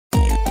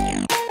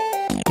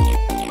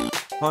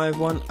Hi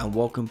everyone, and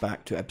welcome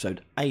back to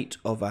episode 8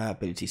 of our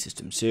ability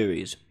system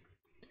series.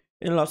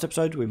 In the last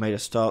episode we made a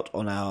start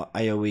on our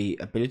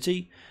AoE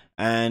ability,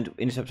 and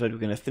in this episode we're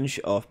going to finish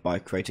it off by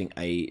creating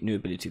a new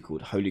ability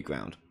called Holy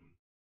Ground.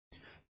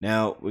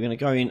 Now we're going to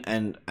go in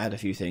and add a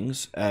few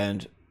things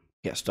and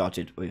get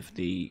started with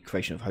the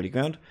creation of Holy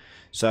Ground.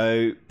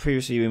 So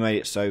previously we made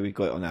it so we've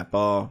got it on our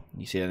bar,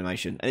 you see the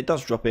animation, and it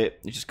does drop it,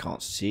 you just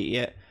can't see it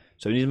yet.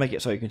 So we need to make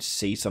it so you can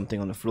see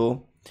something on the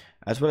floor,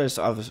 as well as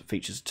other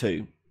features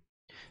too.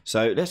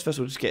 So let's first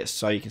of all just get it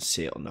so you can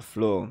see it on the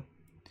floor.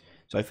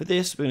 So for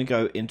this we're going to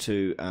go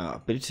into our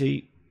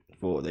ability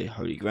for the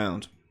Holy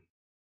Ground.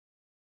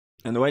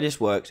 And the way this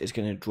works is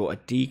going to draw a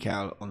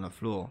decal on the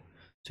floor.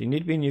 So you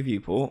need to be in your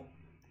viewport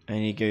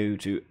and you go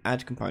to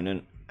add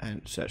component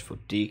and search for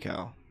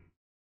decal.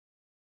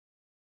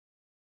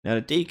 Now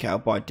the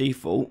decal by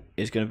default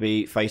is going to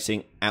be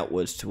facing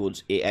outwards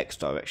towards the X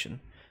direction.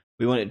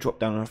 We want it to drop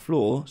down on the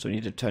floor, so we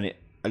need to turn it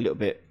a little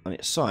bit on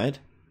its side,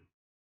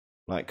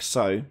 like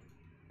so.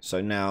 So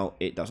now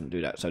it doesn't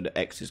do that, so the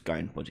X is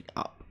going pointing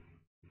up.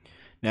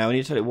 Now we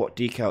need to tell it what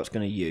decal it's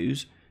going to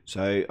use,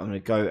 so I'm going to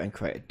go and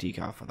create a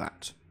decal for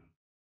that.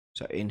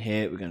 So in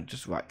here we're going to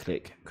just right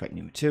click, create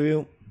new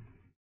material.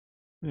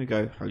 I'm going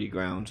to go Holy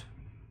Ground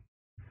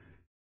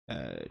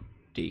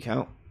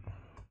decal.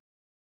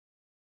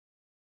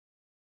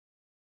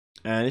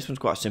 And this one's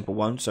quite a simple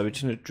one, so we're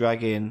just going to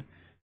drag in,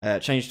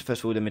 change first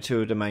of all the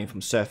material domain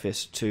from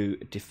surface to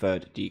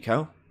deferred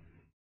decal.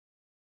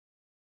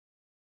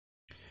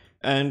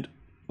 And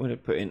we're going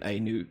to put in a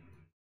new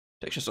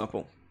texture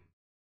sample.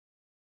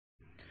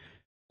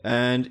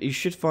 And you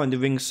should find the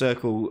ring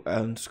circle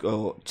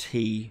underscore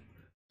T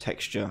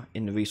texture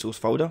in the resource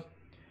folder.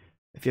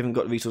 If you haven't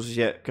got the resources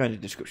yet, go into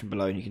the description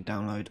below and you can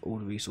download all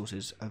the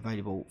resources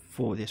available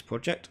for this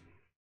project.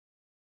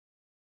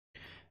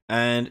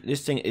 And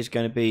this thing is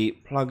going to be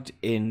plugged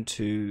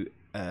into,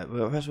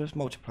 well, let's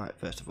multiply it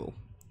first of all.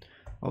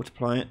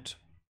 Multiply it,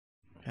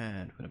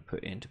 and we're going to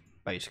put it into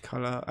base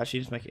color. Actually,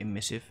 just make it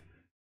emissive,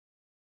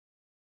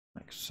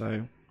 like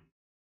so.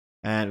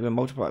 And we're going to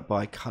multiply it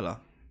by color,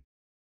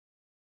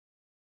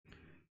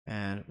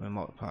 and we're going to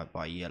multiply it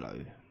by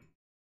yellow,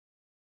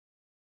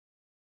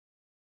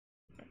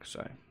 like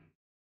so.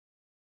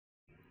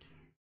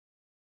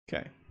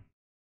 Okay.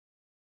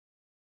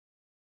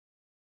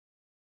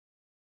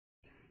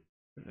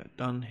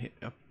 Done, hit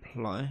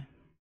apply.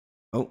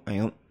 Oh,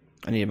 hang on,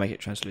 I need to make it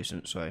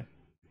translucent, so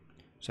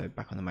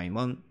back on the main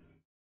one,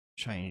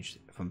 change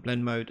from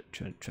blend mode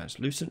to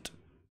translucent,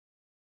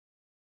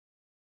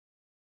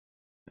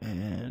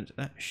 and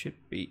that should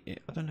be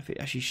it. I don't know if it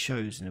actually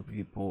shows in the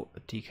viewport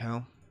a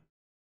decal,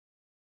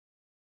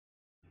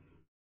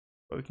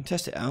 but we can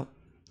test it out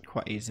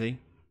quite easily.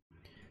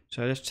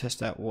 So let's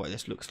test out what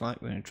this looks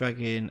like. We're going to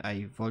drag in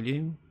a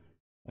volume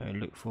and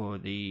look for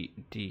the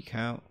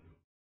decal,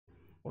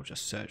 or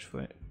just search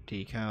for it,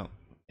 decal.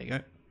 There you go.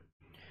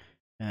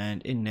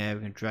 And in there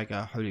we're going to drag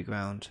our Holy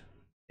Ground.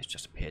 It's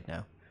just appeared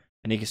now,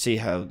 and you can see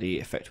how the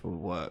effect will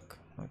work.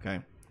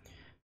 Okay,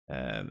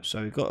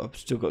 so we've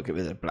still got to get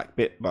rid of the black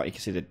bit, but you can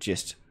see the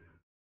gist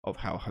of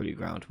how Holy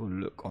Ground will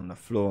look on the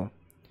floor.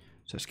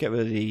 So let's get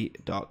rid of the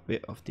dark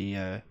bit of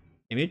the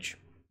image.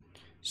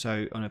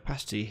 So on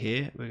opacity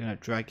here we're going to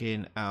drag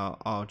in our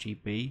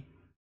RGB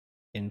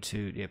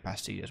into the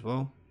opacity as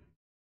well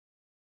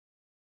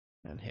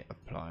and hit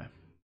apply.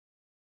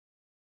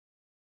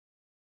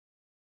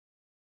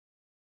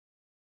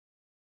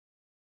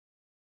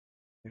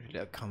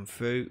 It'll come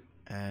through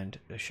and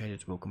the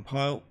shaders will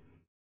compile.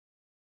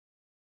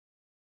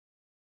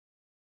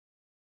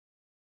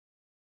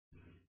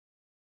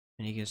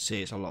 And you can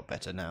see it's a lot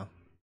better now.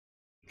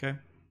 Okay.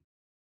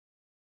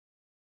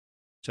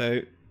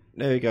 So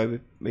there we go.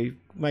 We've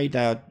made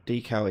our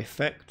decal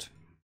effect.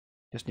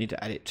 Just need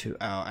to add it to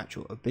our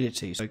actual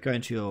ability. So go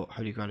into your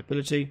Holy Ground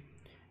ability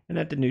and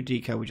add the new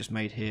decal we just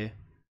made here.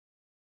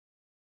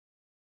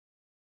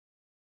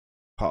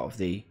 Part of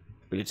the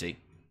ability.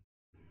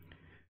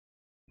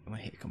 I'm going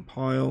to hit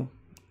compile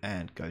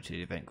and go to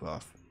the event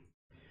graph.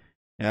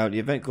 Now the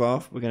event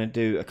graph, we're going to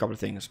do a couple of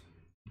things.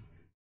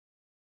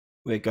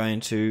 We're going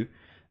to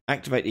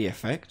activate the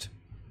effect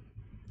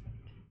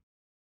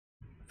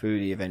through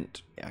the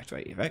event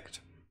activate effect,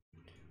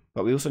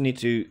 but we also need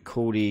to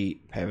call the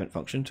parent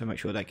function to make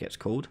sure that gets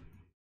called.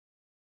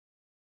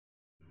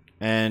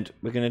 And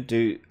we're going to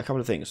do a couple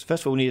of things.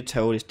 First of all, we need to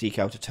tell this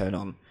decal to turn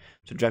on.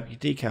 So drag your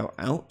decal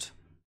out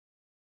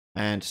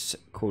and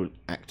call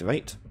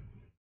activate.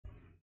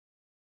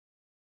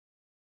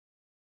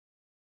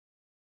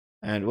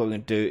 And what we're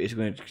going to do is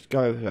we're going to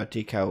go over our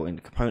decal in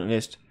the component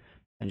list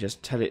and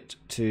just tell it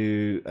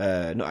to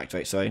not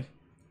activate, sorry,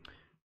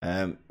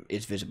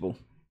 it's visible.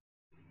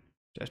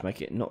 So let's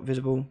make it not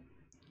visible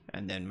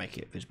and then make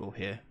it visible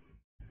here.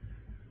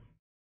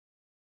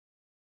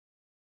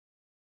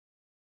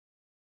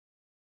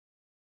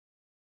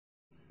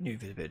 New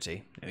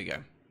visibility, there we go.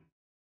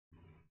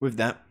 With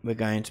that we're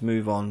going to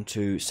move on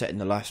to setting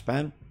the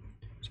lifespan.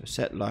 So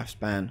set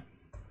lifespan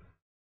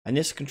and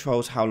this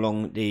controls how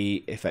long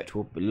the effect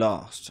will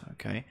last.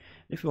 Okay,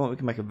 if we want, we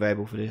can make a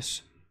variable for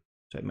this,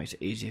 so it makes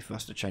it easier for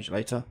us to change it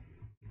later.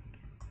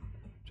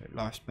 So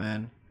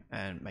lifespan,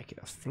 and make it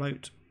a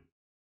float,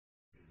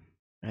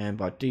 and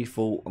by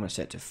default I'm going to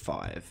set it to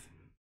 5,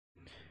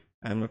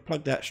 and I'm going to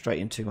plug that straight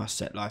into my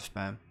set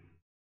lifespan.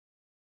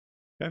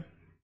 Okay.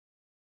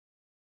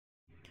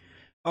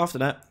 After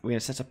that, we're going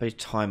to set up a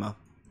timer.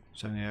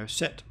 So I'm going to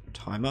set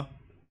timer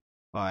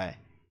by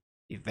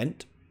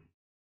event,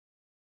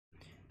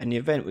 and the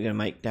event we're going to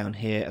make down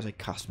here as a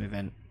custom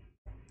event.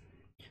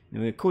 And we're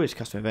going to call this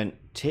custom event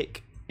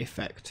tick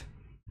effect.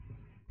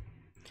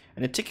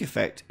 And the tick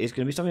effect is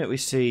going to be something that we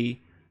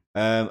see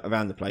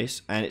around the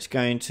place, and it's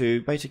going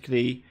to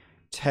basically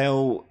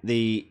tell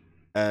the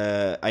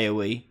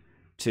AoE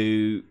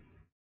to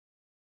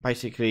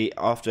basically,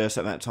 after a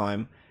certain amount of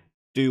time,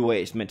 do what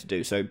it's meant to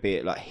do. So be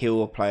it like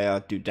heal a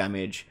player, do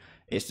damage.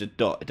 It's the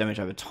damage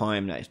over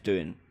time that it's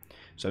doing.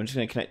 So I'm just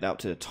going to connect that up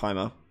to the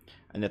timer,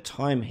 and the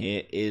time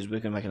here is we're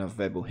going to make another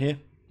variable here,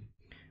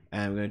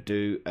 and we're going to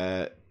do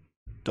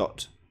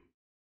dot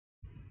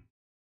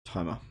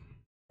timer,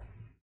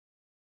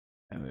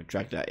 and we'll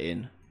drag that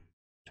in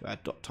to our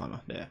dot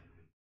timer there.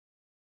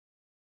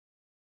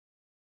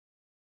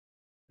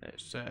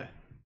 Let's oh,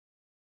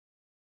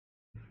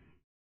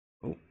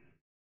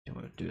 I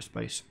want to do a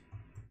space.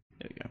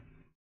 There we go.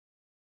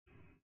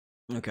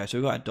 Okay, so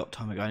we've got our dot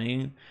timer going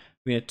in.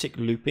 We're going to tick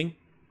looping,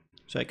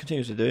 so it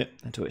continues to do it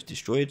until it's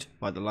destroyed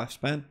by the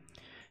lifespan.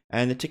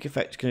 And the tick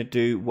effect is going to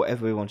do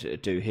whatever we want it to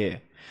do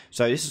here.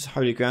 So this is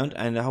holy ground,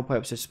 and the whole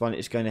purpose of this one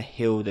is going to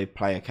heal the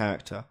player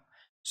character.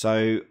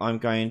 So I'm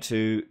going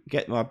to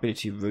get my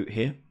ability root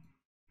here,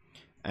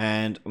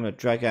 and I'm going to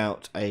drag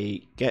out a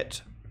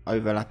get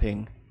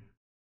overlapping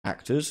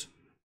actors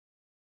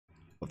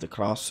of the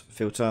class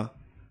filter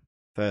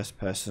third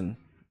person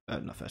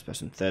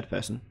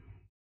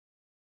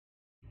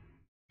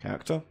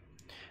character,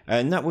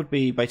 and that would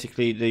be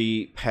basically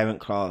the parent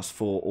class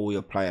for all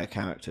your player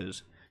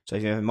characters. So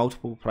if you have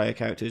multiple player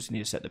characters, you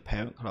need to set the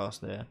parent class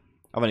there.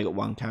 I've only got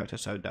one character,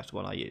 so that's the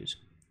one I use.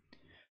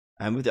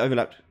 And with the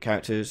overlapped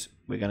characters,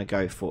 we're going to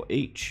go for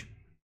each,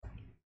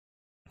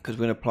 because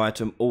we're going to apply it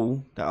to them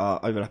all that are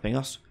overlapping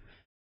us.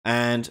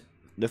 And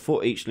the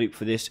for each loop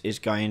for this is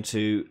going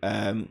to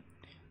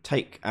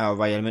take our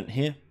array element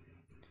here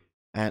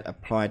and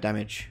apply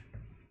damage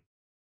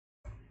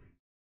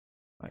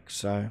like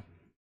so.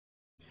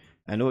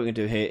 And all we're going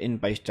to do here in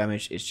base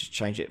damage is just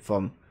change it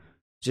from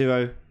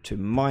 0 to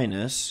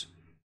minus,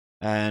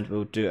 and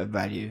we'll do a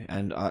value,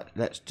 and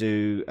let's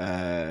do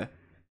 50.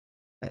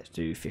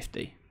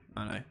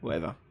 I don't know,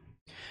 whatever.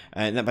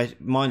 And that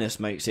minus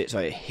makes it so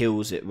it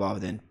heals it rather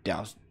than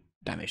does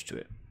damage to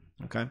it.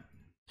 Okay,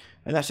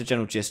 and that's the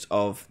general gist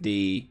of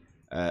the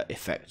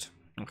effect.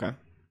 Okay, I'm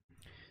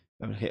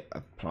going to hit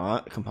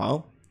apply,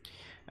 compile,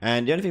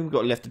 and the only thing we've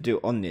got left to do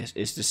on this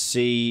is to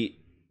see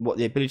what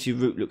the ability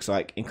root looks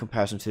like in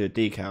comparison to the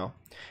decal.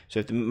 So we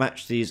have to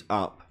match these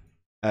up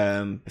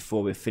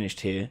before we're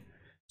finished here.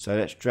 So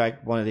let's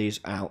drag one of these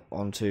out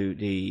onto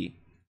the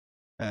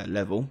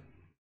level.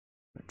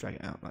 Drag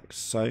it out like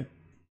so,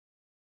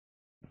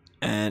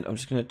 and I'm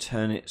just going to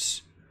turn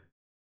its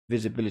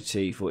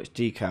visibility for its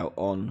decal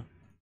on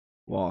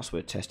whilst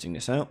we're testing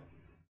this out,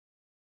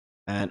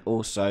 and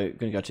also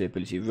going to go to the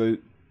ability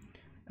root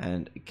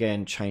and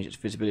again change its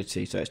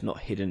visibility so it's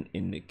not hidden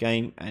in the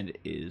game and it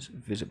is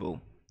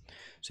visible.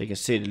 So you can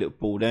see the little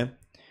ball there.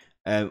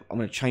 I'm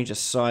going to change the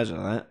size of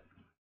that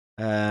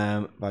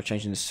by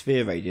changing the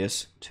sphere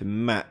radius to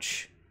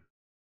match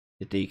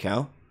the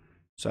decal.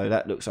 So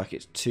that looks like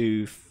it's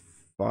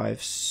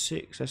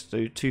 256. Let's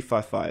do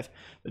 255.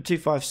 The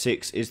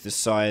 256 is the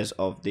size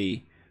of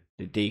the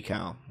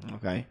decal.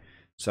 Okay,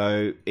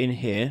 so in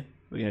here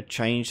we're going to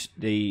change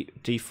the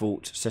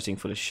default setting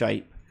for the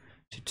shape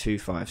to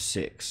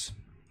 256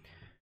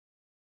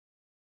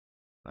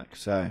 like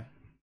so.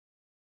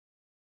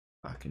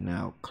 I can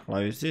now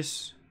close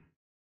this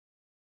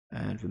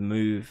and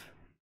remove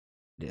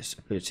this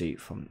ability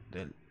from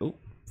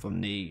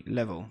the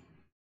level.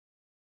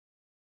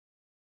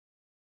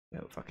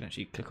 If I can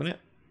actually click on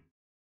it.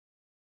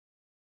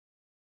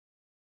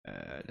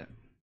 There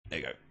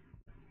you go.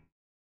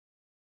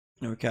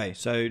 Okay,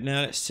 so now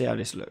let's see how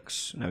this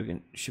looks. Now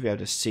we should be able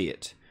to see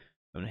it.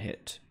 I'm going to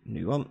hit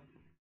new one,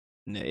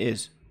 and there it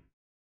is.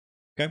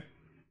 Okay,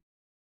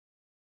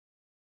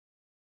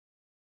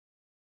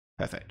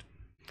 perfect.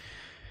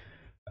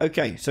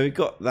 Okay, so we've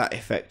got that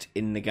effect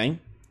in the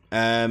game.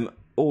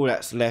 All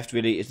that's left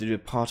really is to do a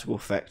particle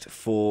effect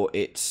for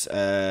its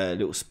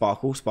little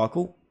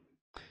sparkle.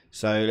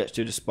 So let's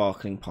do the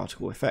sparkling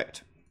particle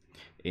effect.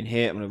 In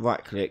here, I'm going to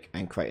right click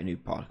and create a new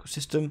particle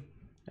system.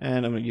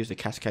 And I'm going to use the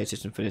cascade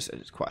system for this.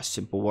 It's quite a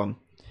simple one.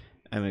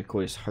 I'm going to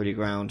call this holy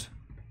ground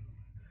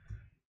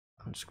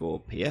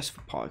underscore PS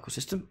for particle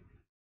system.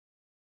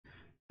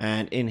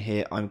 And in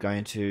here, I'm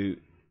going to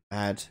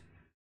add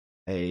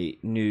a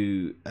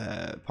new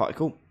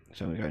particle.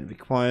 So I'm going to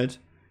required,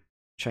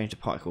 change the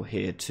particle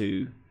here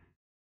to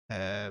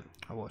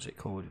what's it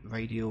called,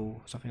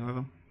 radial something or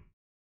other,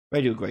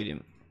 radial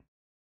gradient.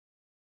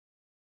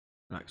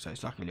 like so.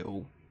 It's like a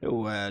little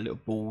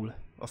ball,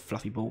 a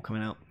fluffy ball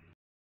coming out.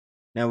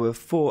 Now,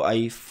 for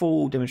a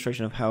full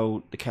demonstration of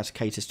how the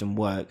cascade system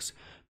works,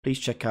 please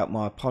check out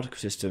my particle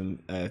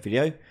system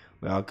video,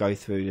 where I'll go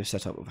through the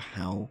setup of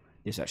how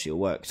this actually all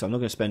works. So I'm not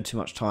going to spend too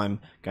much time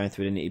going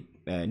through the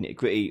nitty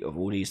gritty of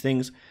all these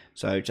things.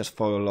 So just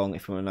follow along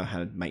if you want to know how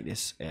to make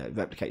this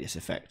replicate this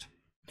effect.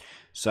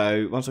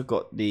 So once I've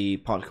got the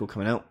particle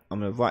coming out, I'm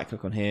going to right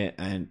click on here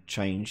and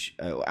change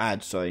or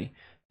add, sorry,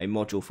 a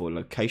module for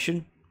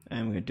location,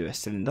 and we're going to do a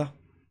cylinder.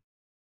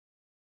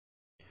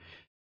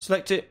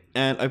 Select it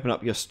and open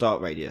up your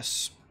start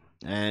radius,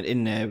 and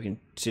in there we can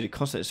see the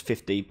constant is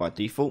 50 by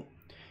default.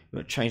 We're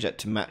going to change that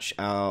to match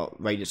our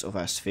radius of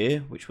our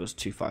sphere, which was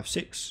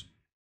 256.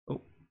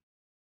 Oh,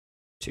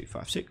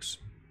 256.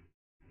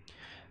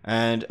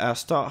 And our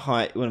start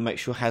height, we want to make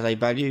sure has a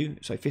value,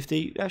 so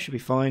 50. That should be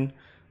fine.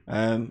 You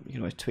can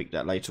always tweak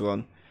that later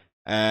on.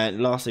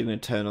 And lastly, we're going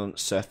to turn on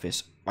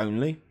surface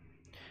only,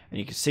 and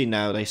you can see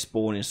now they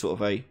spawn in sort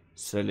of a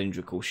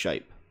cylindrical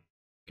shape.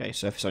 Okay,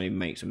 surface only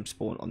makes them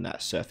spawn on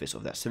that surface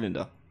of that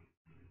cylinder.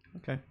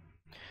 Okay.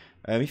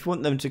 If you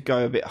want them to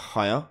go a bit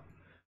higher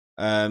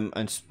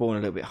and spawn a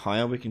little bit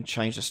higher, we can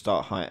change the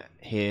start height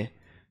here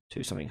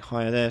to something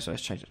higher there. So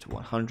let's change it to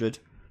 100.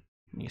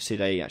 And you see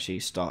they actually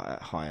start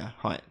at higher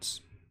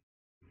heights.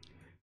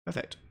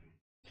 Perfect.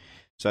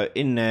 So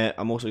in there,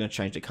 I'm also going to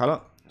change the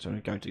color. So I'm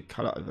going to go to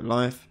color over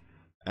life.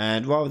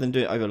 And rather than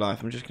do it over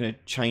life, I'm just going to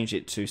change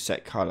it to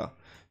set color.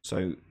 So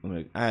I'm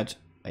going to add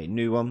a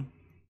new one.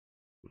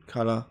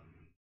 Color,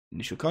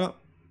 initial color.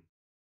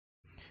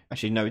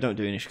 Actually, no, we don't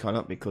do initial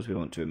color because we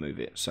want to remove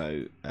it.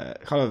 So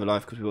color over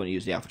life because we want to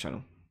use the alpha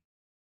channel.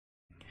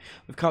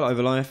 With color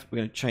over life, we're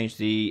going to change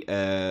the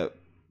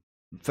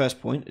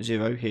first point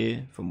 0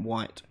 here from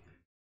white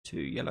to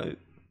yellow,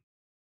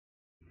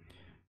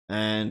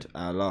 and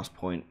our last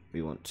point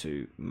we want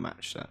to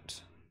match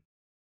that,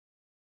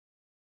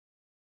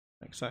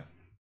 like so.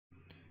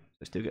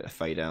 So still get a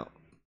fade out,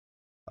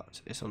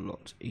 but it's a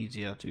lot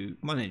easier to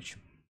manage.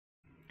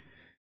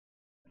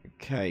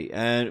 Okay,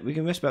 and we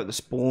can mess about the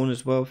spawn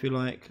as well if you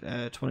like.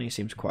 20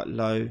 seems quite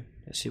low.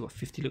 Let's see what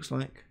 50 looks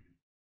like.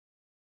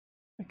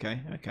 Okay.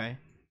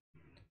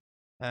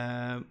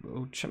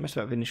 We'll mess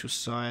about the initial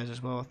size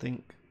as well, I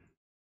think.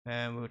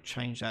 And we'll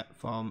change that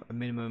from a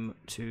minimum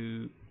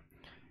to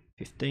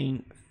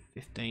 15.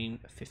 We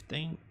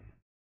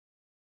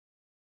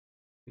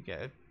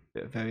get a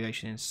bit of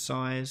variation in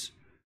size.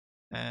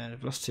 And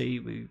velocity,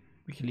 we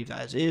can leave that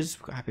as is.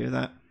 We're quite happy with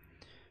that.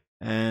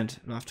 And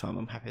lifetime,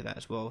 I'm happy with that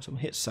as well. So I'm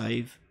going to hit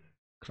save,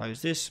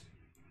 close this.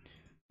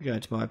 We go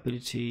into my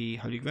ability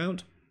holy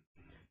ground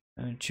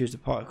and choose the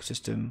particle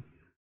system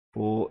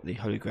for the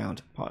holy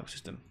ground particle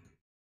system.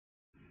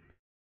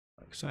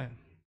 Like so.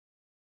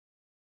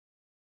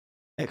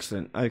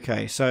 Excellent.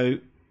 Okay, so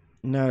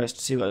now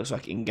let's see what it looks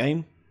like in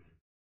game.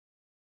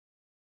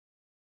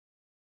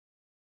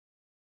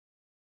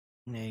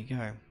 There you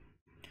go.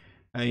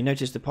 You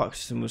notice the particle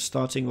system was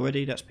starting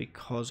already. That's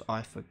because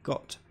I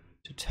forgot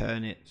to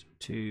turn it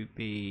to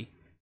be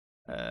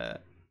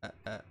not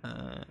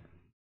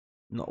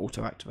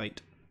auto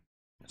activate,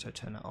 so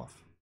turn that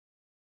off.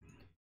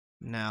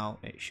 Now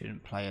it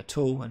shouldn't play at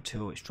all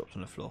until it's dropped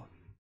on the floor.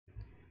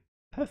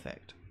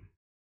 Perfect.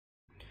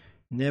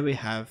 And there we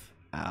have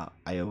our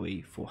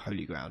AoE for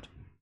Holy Ground.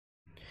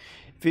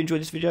 If you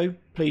enjoyed this video,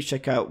 please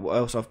check out what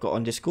else I've got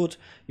on Discord.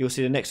 You'll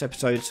see the next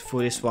episodes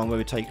for this one where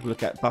we take a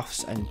look at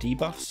buffs and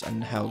debuffs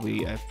and how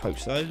we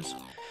approach those.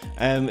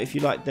 If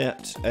you like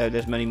that,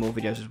 there's many more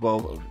videos as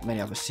well,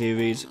 many other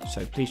series,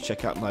 so please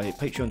check out my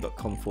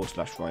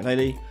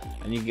patreon.com/RyanAiley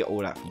and you can get all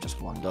that from just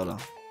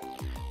 $1.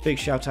 Big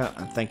shout out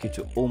and thank you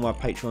to all my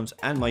patrons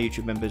and my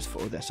YouTube members for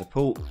all their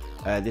support.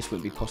 This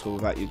wouldn't be possible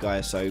without you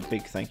guys, so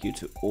big thank you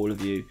to all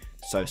of you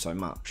so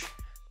much.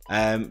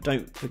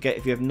 Don't forget,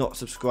 if you have not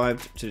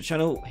subscribed to the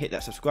channel, hit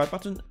that subscribe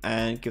button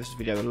and give this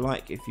video a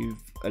like if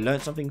you've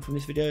learned something from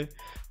this video,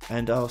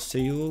 and I'll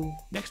see you all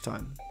next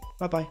time.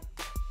 Bye bye.